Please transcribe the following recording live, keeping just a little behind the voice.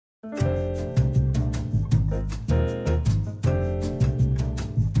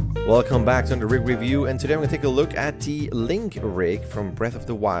Welcome back to the rig review, and today I'm going to take a look at the Link rig from Breath of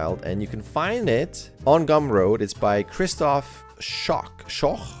the Wild, and you can find it on Gumroad. It's by Christoph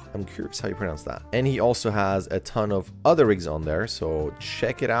Schoch. I'm curious how you pronounce that. And he also has a ton of other rigs on there, so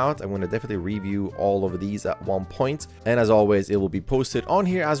check it out. I'm going to definitely review all of these at one point, and as always, it will be posted on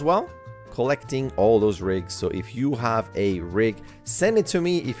here as well, collecting all those rigs. So if you have a rig, send it to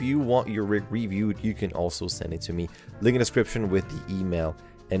me. If you want your rig reviewed, you can also send it to me. Link in the description with the email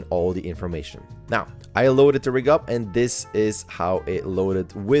and all the information. Now, I loaded the rig up, and this is how it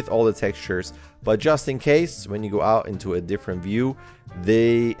loaded with all the textures. But just in case, when you go out into a different view,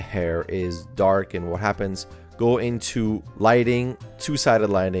 the hair is dark, and what happens, go into lighting, two-sided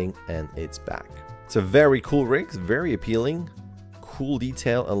lighting, and it's back. It's a very cool rig, it's very appealing, cool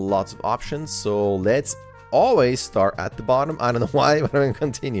detail, and lots of options. So let's always start at the bottom. I don't know why, but I'm gonna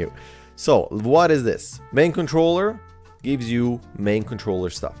continue. So what is this? Main controller gives you main controller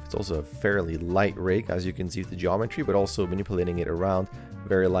stuff. It's also a fairly light rig, as you can see with the geometry, but also manipulating it around,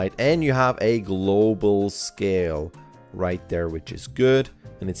 very light. And you have a global scale right there, which is good.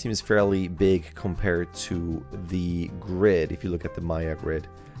 And it seems fairly big compared to the grid. If you look at the Maya grid,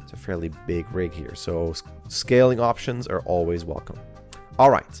 it's a fairly big rig here. So scaling options are always welcome. All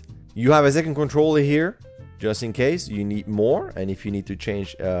right, you have a second controller here, just in case you need more. And if you need to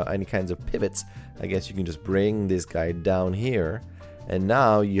change any kinds of pivots, I guess you can just bring this guy down here. And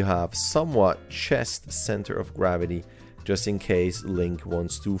now you have somewhat chest center of gravity, just in case Link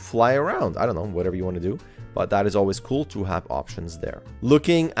wants to fly around. I don't know, whatever you want to do. But that is always cool to have options there.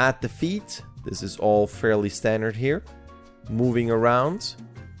 Looking at the feet, this is all fairly standard here. Moving around,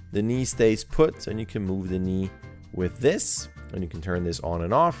 the knee stays put, and you can move the knee with this. And you can turn this on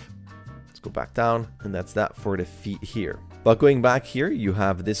and off. Let's go back down, and that's that for the feet here. But going back here, you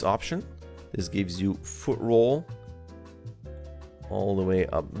have this option. This gives you foot roll all the way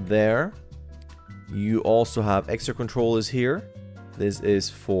up there. You also have extra controllers here. This is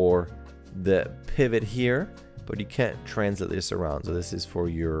for the pivot here, but you can't translate this around. So this is for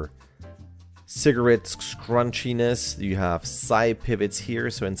your cigarette scrunchiness. You have side pivots here.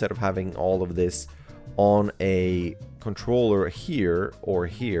 So instead of having all of this on a controller here or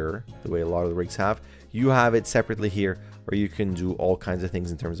here, the way a lot of the rigs have, you have it separately here, where you can do all kinds of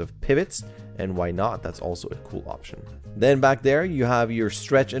things in terms of pivots. And why not? That's also a cool option. Then back there you have your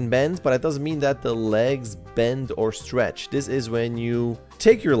stretch and bend, but it doesn't mean that the legs bend or stretch. This is when you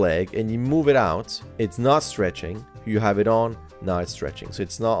take your leg and you move it out, it's not stretching. You have it on, now it's stretching. So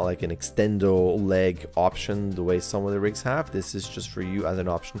it's not like an extendo leg option the way some of the rigs have. This is just for you as an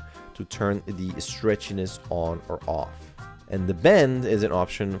option to turn the stretchiness on or off. And the bend is an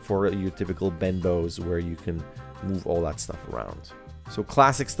option for your typical bend bows, where you can move all that stuff around. So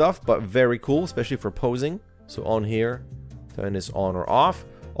classic stuff, but very cool, especially for posing. So on here, turn this on or off.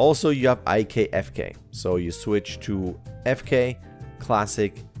 Also, you have IK, FK. So you switch to FK,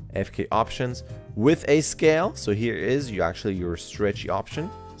 classic FK options with a scale. So here is your stretchy option.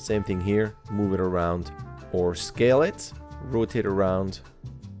 Same thing here, move it around or scale it, rotate around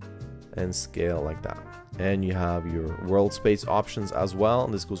and scale like that. And you have your world space options as well.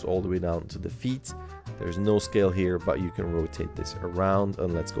 And this goes all the way down to the feet. There's no scale here, but you can rotate this around.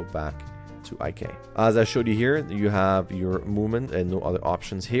 And let's go back to IK. As I showed you here, you have your movement and no other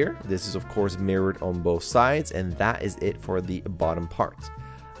options here. This is of course mirrored on both sides, and that is it for the bottom part.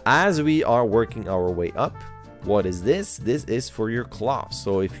 As we are working our way up, what is this? This is for your cloth.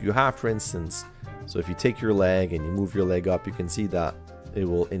 So if you have, for instance, so if you take your leg and you move your leg up, you can see that it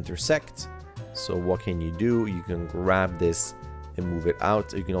will intersect. So what can you do? You can grab this and move it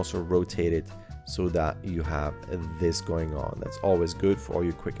out. You can also rotate it so that you have this going on. That's always good for all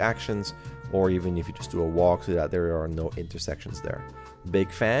your quick actions, or even if you just do a walk, so that there are no intersections there.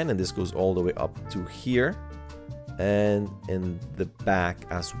 Big fan, and this goes all the way up to here and in the back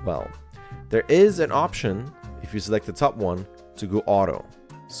as well. There is an option, if you select the top one, to go auto.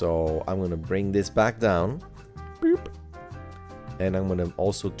 So I'm going to bring this back down. Boop. And I'm going to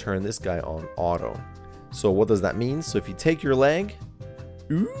also turn this guy on auto. So what does that mean? So if you take your leg,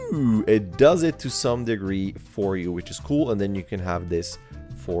 ooh, it does it to some degree for you, which is cool. And then you can have this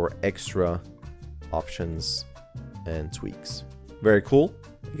for extra options and tweaks. Very cool.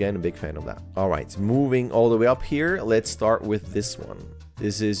 Again, a big fan of that. All right, moving all the way up here, let's start with this one.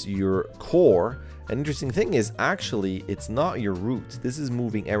 This is your core. An interesting thing is, actually, it's not your root. This is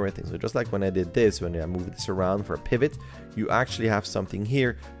moving everything. So just like when I did this, when I moved this around for a pivot, you actually have something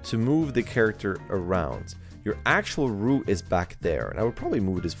here to move the character around. your actual root is back there. And I would probably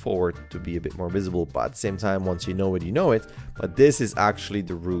move this forward to be a bit more visible, but at the same time, once you know it, you know it. But this is actually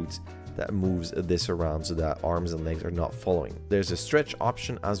the root that moves this around so that arms and legs are not following. There's a stretch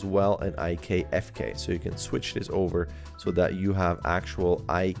option as well, and IK, FK. So you can switch this over so that you have actual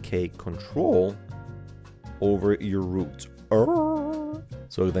IK control over your root.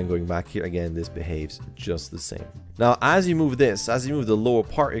 So then going back here again, this behaves just the same. Now, as you move this, as you move the lower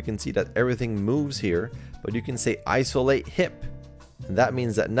part, you can see that everything moves here, but you can say isolate hip. And that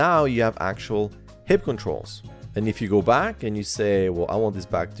means that now you have actual hip controls. And if you go back and you say, well, I want this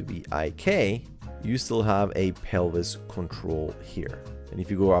back to be IK, you still have a pelvis control here. And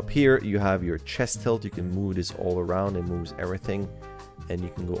if you go up here, you have your chest tilt. You can move this all around. It moves everything. And you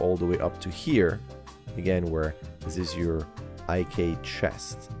can go all the way up to here, again, where this is your IK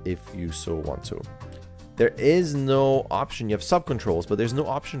chest, if you so want to. There is no option. You have sub controls, but there's no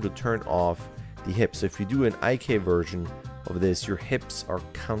option to turn off the hips. So if you do an IK version of this, your hips are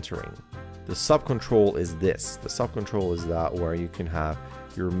countering. The sub control is this. The sub control is that where you can have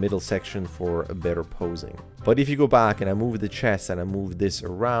your middle section for a better posing. But if you go back and I move the chest and I move this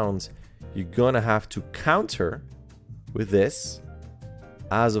around, you're gonna have to counter with this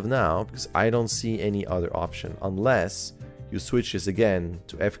as of now, because I don't see any other option unless you switch this again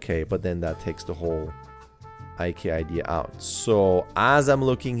to FK, but then that takes the whole IK idea out. So as I'm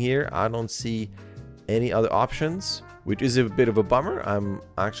looking here, I don't see any other options, which is a bit of a bummer. I'm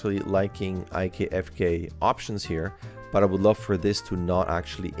actually liking IK, FK options here, but I would love for this to not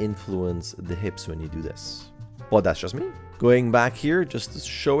actually influence the hips when you do this. But that's just me. Going back here, just to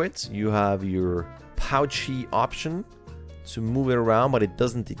show it, you have your pouchy option to move it around, but it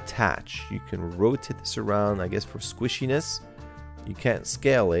doesn't detach. You can rotate this around, I guess, for squishiness. You can't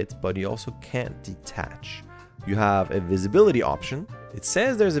scale it, but you also can't detach. You have a visibility option. It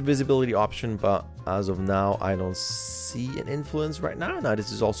says there's a visibility option, but as of now, I don't see an influence right now. Now,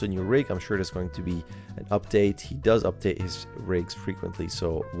 this is also a new rig. I'm sure there's going to be an update. He does update his rigs frequently,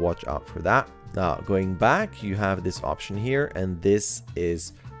 so watch out for that. Now, going back, you have this option here, and this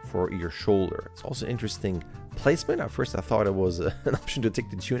is for your shoulder. It's also interesting placement. At first I thought it was an option to take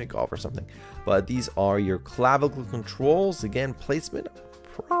the tunic off or something, but these are your clavicle controls. Again, placement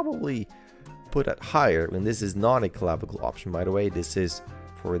probably put at higher, and this is not a clavicle option, by the way. This is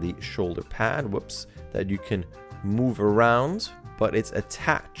for the shoulder pad, whoops, that you can move around, but it's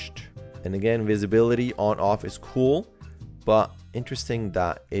attached. And again, visibility on off is cool, but interesting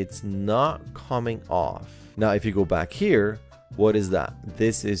that it's not coming off. Now if you go back here, what is that?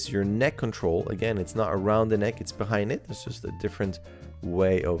 This is your neck control. Again, it's not around the neck, it's behind it. It's just a different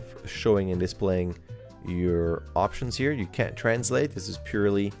way of showing and displaying your options here. You can't translate. This is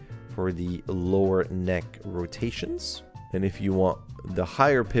purely for the lower neck rotations. And if you want the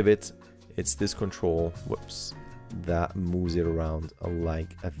higher pivot, it's this control, whoops, that moves it around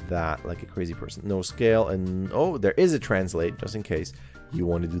like that, like a crazy person. No scale, and oh, there is a translate, just in case you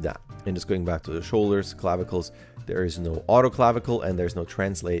want to do that. And just going back to the shoulders, clavicles, there is no auto clavicle and there's no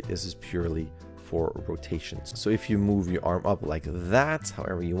translate. This is purely for rotations. So if you move your arm up like that,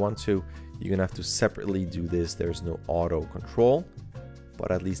 however you want to, you're gonna have to separately do this. There's no auto control,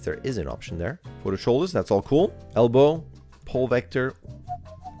 but at least there is an option there. For the shoulders, that's all cool. Elbow, pole vector,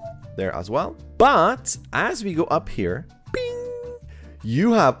 there as well. But as we go up here, bing,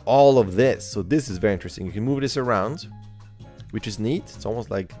 you have all of this. So this is very interesting. You can move this around, which is neat. It's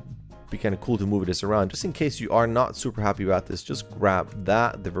almost like be kind of cool to move this around. Just in case you are not super happy about this, just grab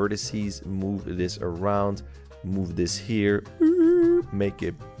that, the vertices, move this around, move this here, make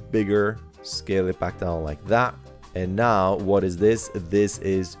it bigger, scale it back down like that. And now what is this? This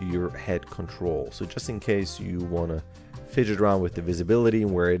is your head control. So just in case you want to fidget around with the visibility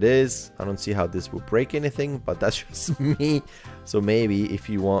and where it is, I don't see how this will break anything, but that's just me. So maybe if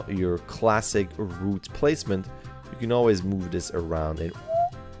you want your classic root placement, you can always move this around and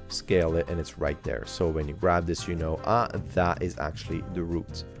scale it, and it's right there. So when you grab this, you know, that is actually the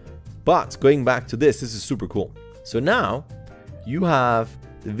root. But going back to this is super cool. So now you have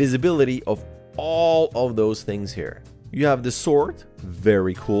the visibility of all of those things here. You have the sword,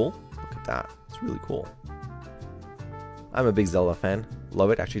 very cool. Look at that, it's really cool. I'm a big Zelda fan,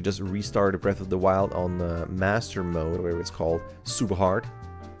 love it. Actually just restarted Breath of the Wild on the master mode, whatever it's called, super hard.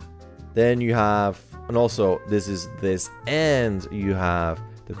 Then you have, and also this is this, and you have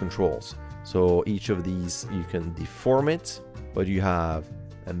the controls. So each of these you can deform it, but you have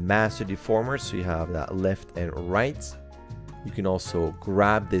a master deformer, so you have that left and right. You can also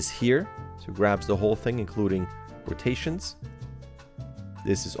grab this here, so it grabs the whole thing including rotations.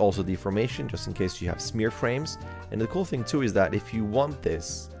 This is also deformation, just in case you have smear frames. And the cool thing too is that if you want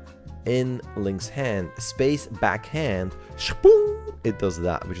this in Link's hand, space backhand, shboom, it does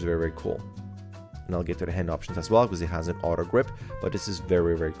that, which is very, very cool. And I'll get to the hand options as well because it has an auto grip, but this is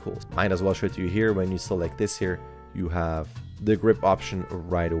very, very cool. Might as well show it to you here. When you select this here, you have the grip option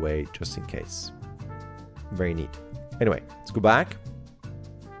right away, just in case. Very neat. Anyway, let's go back.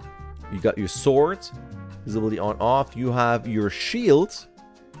 You got your sword, visibility on off. You have your shield,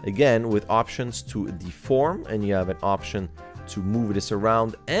 again, with options to deform, and you have an option to move this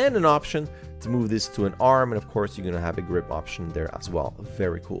around and an option to move this to an arm. And of course, you're going to have a grip option there as well.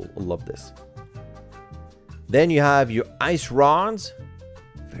 Very cool. I love this. Then you have your ice rods.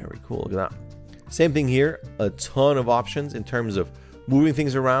 Very cool. Look at that. Same thing here. A ton of options in terms of moving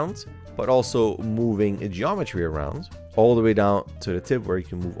things around, but also moving geometry around all the way down to the tip where you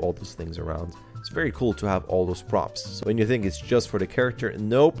can move all those things around. It's very cool to have all those props. So when you think it's just for the character,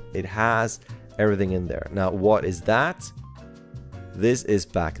 nope, it has everything in there. Now, what is that? This is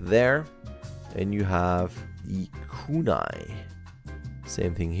back there, and you have the kunai.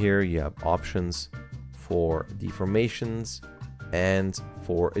 Same thing here. You have options for deformations and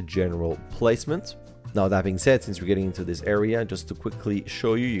for a general placement. Now, that being said, since we're getting into this area, just to quickly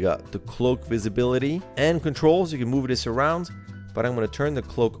show you, you got the cloak visibility and controls. You can move this around, but I'm going to turn the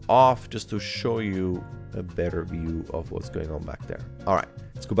cloak off just to show you a better view of what's going on back there. All right,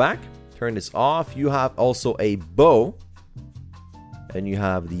 let's go back. Turn this off. You have also a bow, and you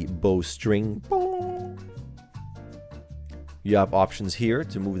have the bowstring. You have options here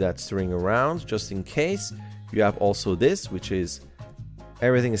to move that string around just in case. You have also this, which is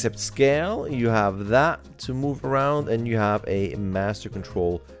everything except scale. You have that to move around, and you have a master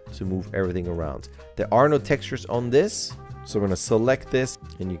control to move everything around. There are no textures on this, so I'm going to select this,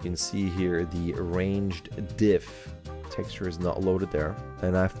 and you can see here the arranged diff texture is not loaded there,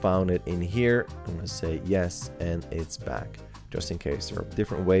 and I found it in here. I'm going to say yes, and it's back, just in case. There are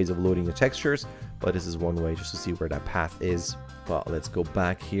different ways of loading the textures, but this is one way just to see where that path is. Well, let's go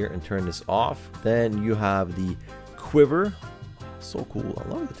back here and turn this off. Then you have the quiver. So cool. I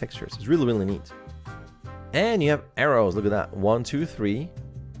love the textures. It's really, really neat. And you have arrows. Look at that. 1, 2, 3.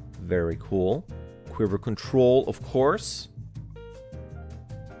 Very cool. Quiver control, of course.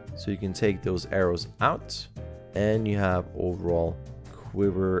 So you can take those arrows out. And you have overall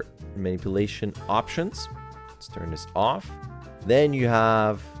quiver manipulation options. Let's turn this off. Then you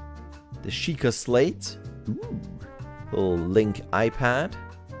have the Sheikah slate. Ooh. Little Link iPad.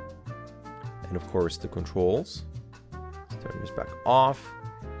 And of course the controls. Turn this back off.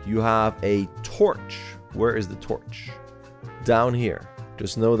 You have a torch. Where is the torch? Down here.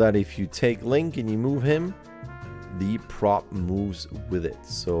 Just know that if you take Link and you move him, the prop moves with it.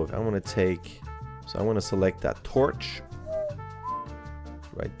 So if I want to select that torch.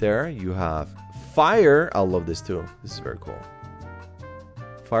 Right there. You have fire. I love this too. This is very cool.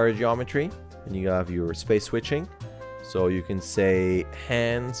 Fire geometry. And you have your space switching. So you can say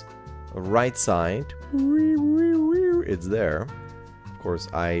hand right side. It's there. Of course,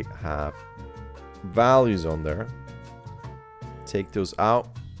 I have values on there. Take those out,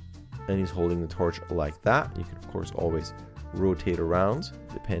 and he's holding the torch like that. You can, of course, always rotate around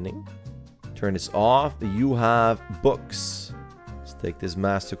depending. Turn this off. You have books. Let's take this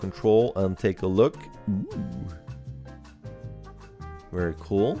master control and take a look. Ooh. Very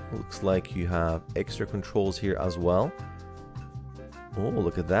cool. Looks like you have extra controls here as well. Oh,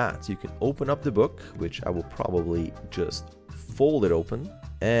 look at that. So you can open up the book, which I will probably just fold it open.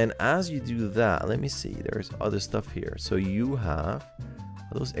 And as you do that, let me see, there's other stuff here. So you have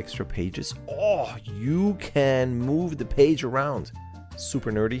those extra pages. Oh, you can move the page around.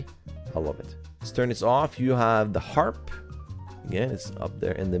 Super nerdy. I love it. Let's turn this off. You have the harp. Again, it's up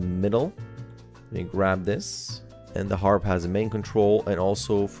there in the middle. Let me grab this. And the harp has a main control and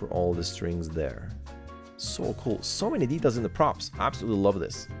also for all the strings there. So cool. So many details in the props. Absolutely love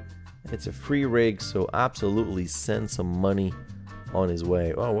this. It's a free rig, so absolutely send some money on his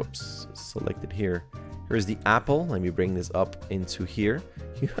way. Oh, whoops. Selected here. Here's the apple. Let me bring this up into here.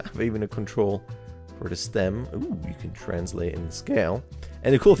 You have even a control for the stem. Ooh, you can translate and scale.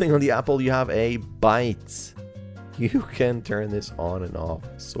 And the cool thing on the apple, you have a bite. You can turn this on and off.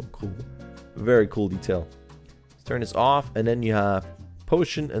 So cool. Very cool detail. Turn this off, and then you have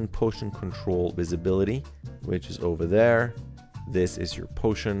potion and potion control visibility, which is over there. This is your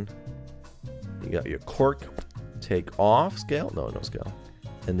potion. You got your cork. Take off scale. No scale.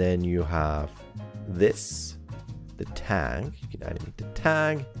 And then you have this, the tag. You can animate the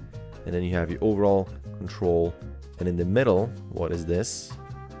tag, and then you have your overall control. And in the middle, what is this?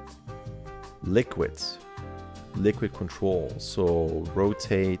 Liquid control. So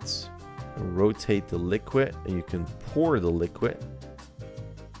rotate the liquid, and you can pour the liquid.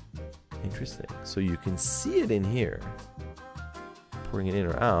 Interesting. So you can see it in here. Pouring it in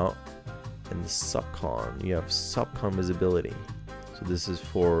or out. And the subcon. You have subcon visibility. So this is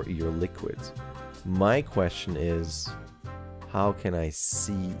for your liquids. My question is, how can I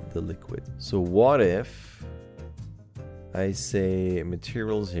see the liquid? So what if I say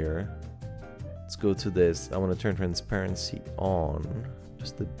materials here? Let's go to this. I want to turn transparency on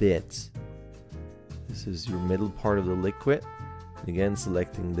just a bit. This is your middle part of the liquid. And again,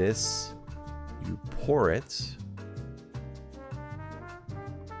 selecting this, you pour it.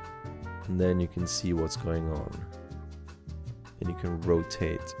 And then you can see what's going on. And you can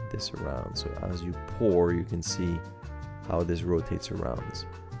rotate this around. So as you pour, you can see how this rotates around.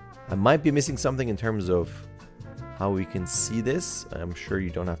 I might be missing something in terms of how we can see this. I'm sure you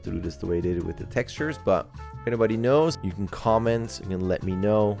don't have to do this the way they did it with the textures, but if anybody knows, you can comment, you can let me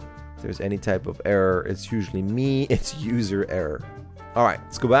know if there's any type of error. It's usually me, it's user error. All right,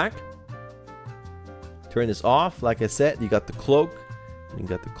 let's go back. Turn this off. Like I said, you got the cloak, you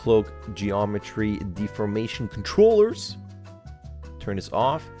got the cloak geometry deformation controllers. Turn this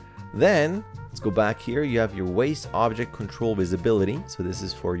off. Then let's go back here. You have your waist object control visibility. So this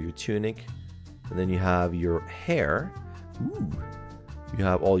is for your tunic. And then you have your hair. Ooh. You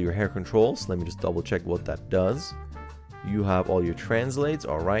have all your hair controls. Let me just double check what that does. You have all your translates.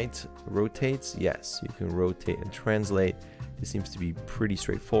 All right. Rotates. Yes, you can rotate and translate. This seems to be pretty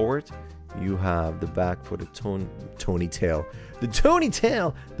straightforward. You have the back for the ponytail. The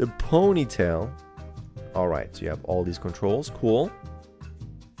ponytail. All right. So you have all these controls. Cool.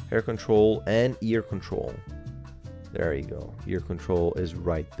 Hair control and ear control. There you go. Ear control is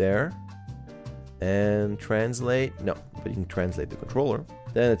right there. And translate. No, but you can translate the controller.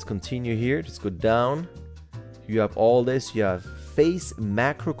 Then let's continue here. Just go down. You have all this. You have face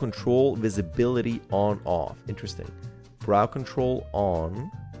macro control visibility on off. Interesting. Brow control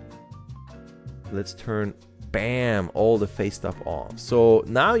on. Let's turn, bam, all the face stuff off. So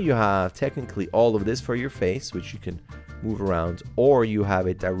now you have technically all of this for your face, which you can move around, or you have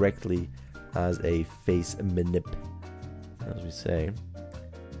it directly as a face manip, as we say.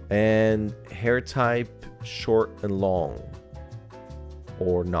 And hair type, short and long,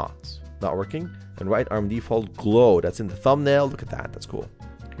 or not working. And right arm default glow. That's in the thumbnail. Look at that. That's cool.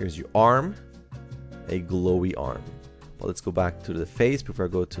 Here's your arm, a glowy arm. But let's go back to the face before I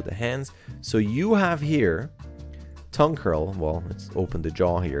go to the hands. So you have here tongue curl. Well, let's open the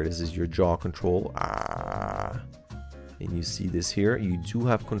jaw here. This is your jaw control. And you see this here. You do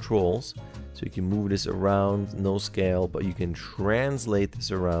have controls. So you can move this around, no scale, but you can translate this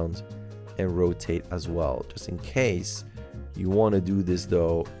around and rotate as well. Just in case you want to do this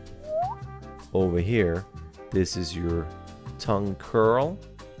though, over here, this is your tongue curl.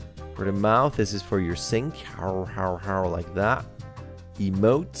 For the mouth, this is for your sync, how, like that.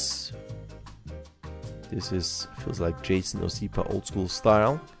 Emotes. This is, feels like Jason Osipa old school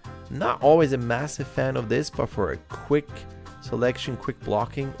style. Not always a massive fan of this, but for a quick selection, quick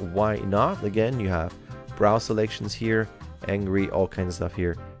blocking, why not? Again, you have brow selections here, angry, all kinds of stuff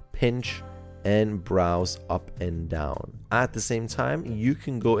here, pinch, and brows up and down. At the same time, you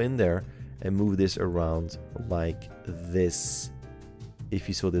can go in there and move this around like this if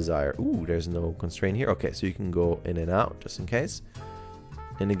you so desire. Ooh, there's no constraint here. Okay, so you can go in and out just in case.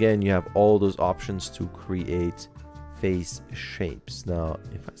 And again, you have all those options to create face shapes. Now,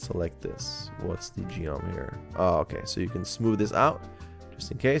 if I select this, what's the geom here? Oh, okay, so you can smooth this out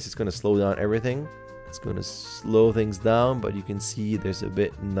just in case. It's going to slow down everything. It's going to slow things down, but you can see there's a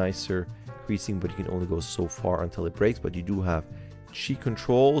bit nicer creasing, but you can only go so far until it breaks. But you do have cheek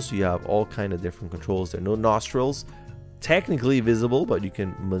controls. You have all kind of different controls. There are no nostrils technically visible, but you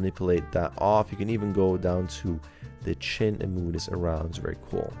can manipulate that off. You can even go down to the chin and move this around. It's very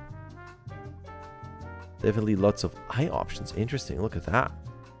cool. Definitely lots of eye options. Interesting. Look at that.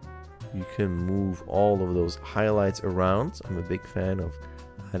 You can move all of those highlights around. I'm a big fan of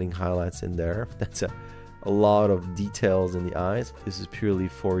adding highlights in there. That's a lot of details in the eyes. This is purely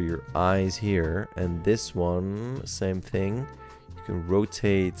for your eyes here. And this one, same thing. You can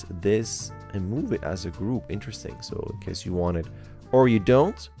rotate this and move it as a group. Interesting. So in case you want it or you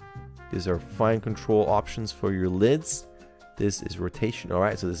don't. These are fine control options for your lids. This is rotation. All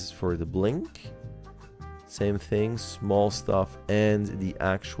right. So this is for the blink. Same thing, small stuff, and the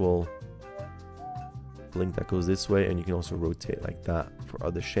actual blink that goes this way, and you can also rotate like that for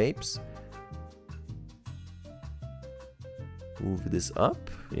other shapes. Move this up,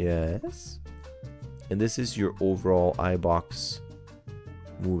 yes. And this is your overall eye box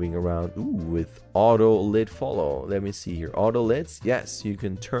moving around. Ooh, with auto lid follow. Let me see here, auto lids. Yes, you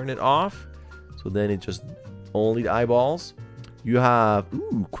can turn it off, so then it just only the eyeballs. You have,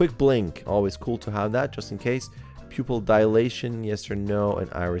 quick blink. Always cool to have that, just in case. Pupil dilation, yes or no.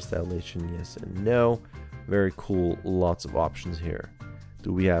 And iris dilation, yes and no. Very cool. Lots of options here.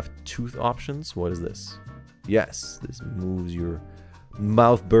 Do we have tooth options? What is this? Yes, this moves your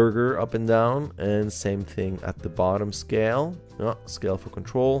mouth burger up and down. And same thing at the bottom, scale. Scale for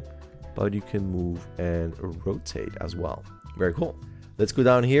control. But you can move and rotate as well. Very cool. Let's go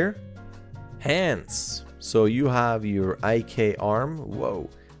down here. Hands. So you have your IK arm. Whoa.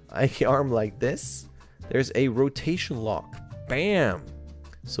 IK arm like this. There's a rotation lock. Bam.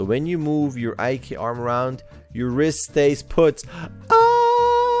 So when you move your IK arm around, your wrist stays put.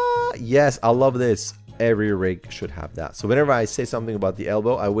 Ah! Yes, I love this. Every rig should have that. So whenever I say something about the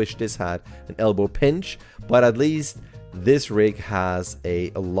elbow, I wish this had an elbow pinch. But at least this rig has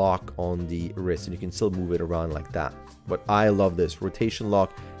a lock on the wrist. And you can still move it around like that. But I love this. Rotation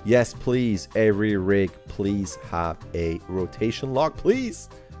lock. Yes, please. Every rig, please have a rotation lock, please.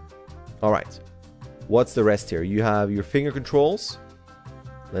 All right. What's the rest here? You have your finger controls.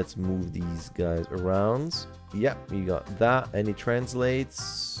 Let's move these guys around. Yep, you got that. Any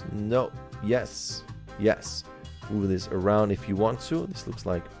translates? No. Yes. Yes. Move this around if you want to. This looks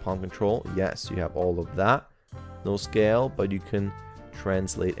like palm control. Yes, you have all of that. No scale, but you can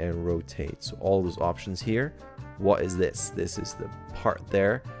translate and rotate. So all those options here. What is this? This is the part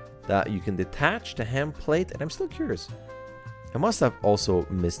there that you can detach the hand plate. And I'm still curious. I must have also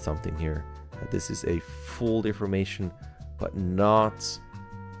missed something here. That this is a full deformation, but not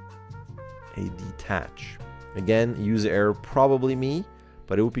a detach. Again, user error, probably me,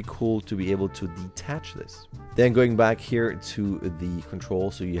 but it would be cool to be able to detach this. Then going back here to the control,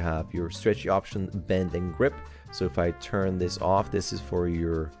 so you have your stretchy option, bend and grip. So if I turn this off, this is for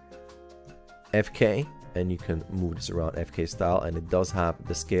your FK, and you can move this around FK style, and it does have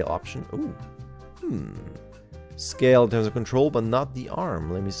the scale option. Ooh, scale in terms of control, but not the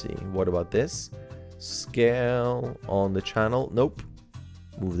arm. Let me see. What about this? Scale on the channel. Nope.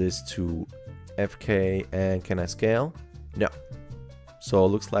 Move this to FK, and can I scale? No. So it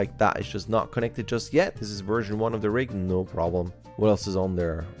looks like that is just not connected just yet. This is version 1 of the rig. No problem. What else is on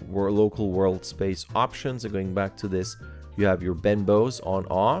there? Local world space options. And going back to this, you have your bend bows on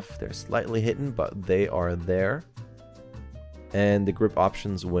off. They're slightly hidden, but they are there. And the grip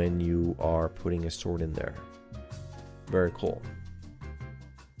options when you are putting a sword in there. Very cool.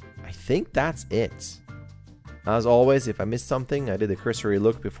 I think that's it. As always, if I missed something, I did a cursory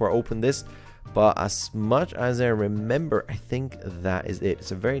look before I opened this. But as much as I remember, I think that is it.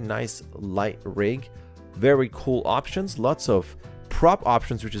 It's a very nice light rig. Very cool options. Lots of prop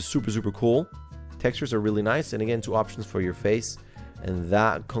options, which is super, super cool. Textures are really nice. And again, 2 options for your face. And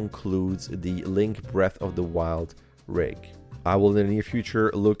that concludes the Link Breath of the Wild rig. I will in the near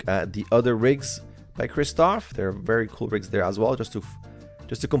future look at the other rigs by Christoph. There are very cool rigs there as well, just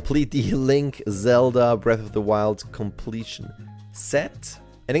to complete the Link Zelda Breath of the Wild completion set.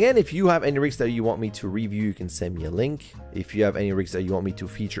 And again, if you have any rigs that you want me to review, you can send me a link. If you have any rigs that you want me to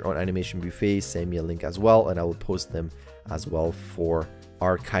feature on Animation Buffet, send me a link as well, and I will post them as well for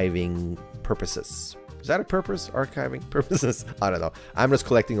archiving purposes. Is that a purpose? Archiving purposes? I don't know. I'm just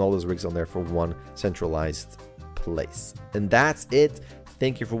collecting all those rigs on there for one centralized place. And that's it.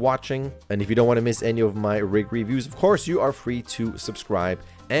 Thank you for watching. And if you don't want to miss any of my rig reviews, of course, you are free to subscribe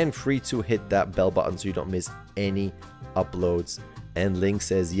and free to hit that bell button so you don't miss any uploads. And Link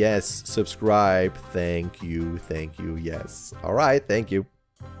says, yes, subscribe. Thank you. Thank you. Yes. All right. Thank you.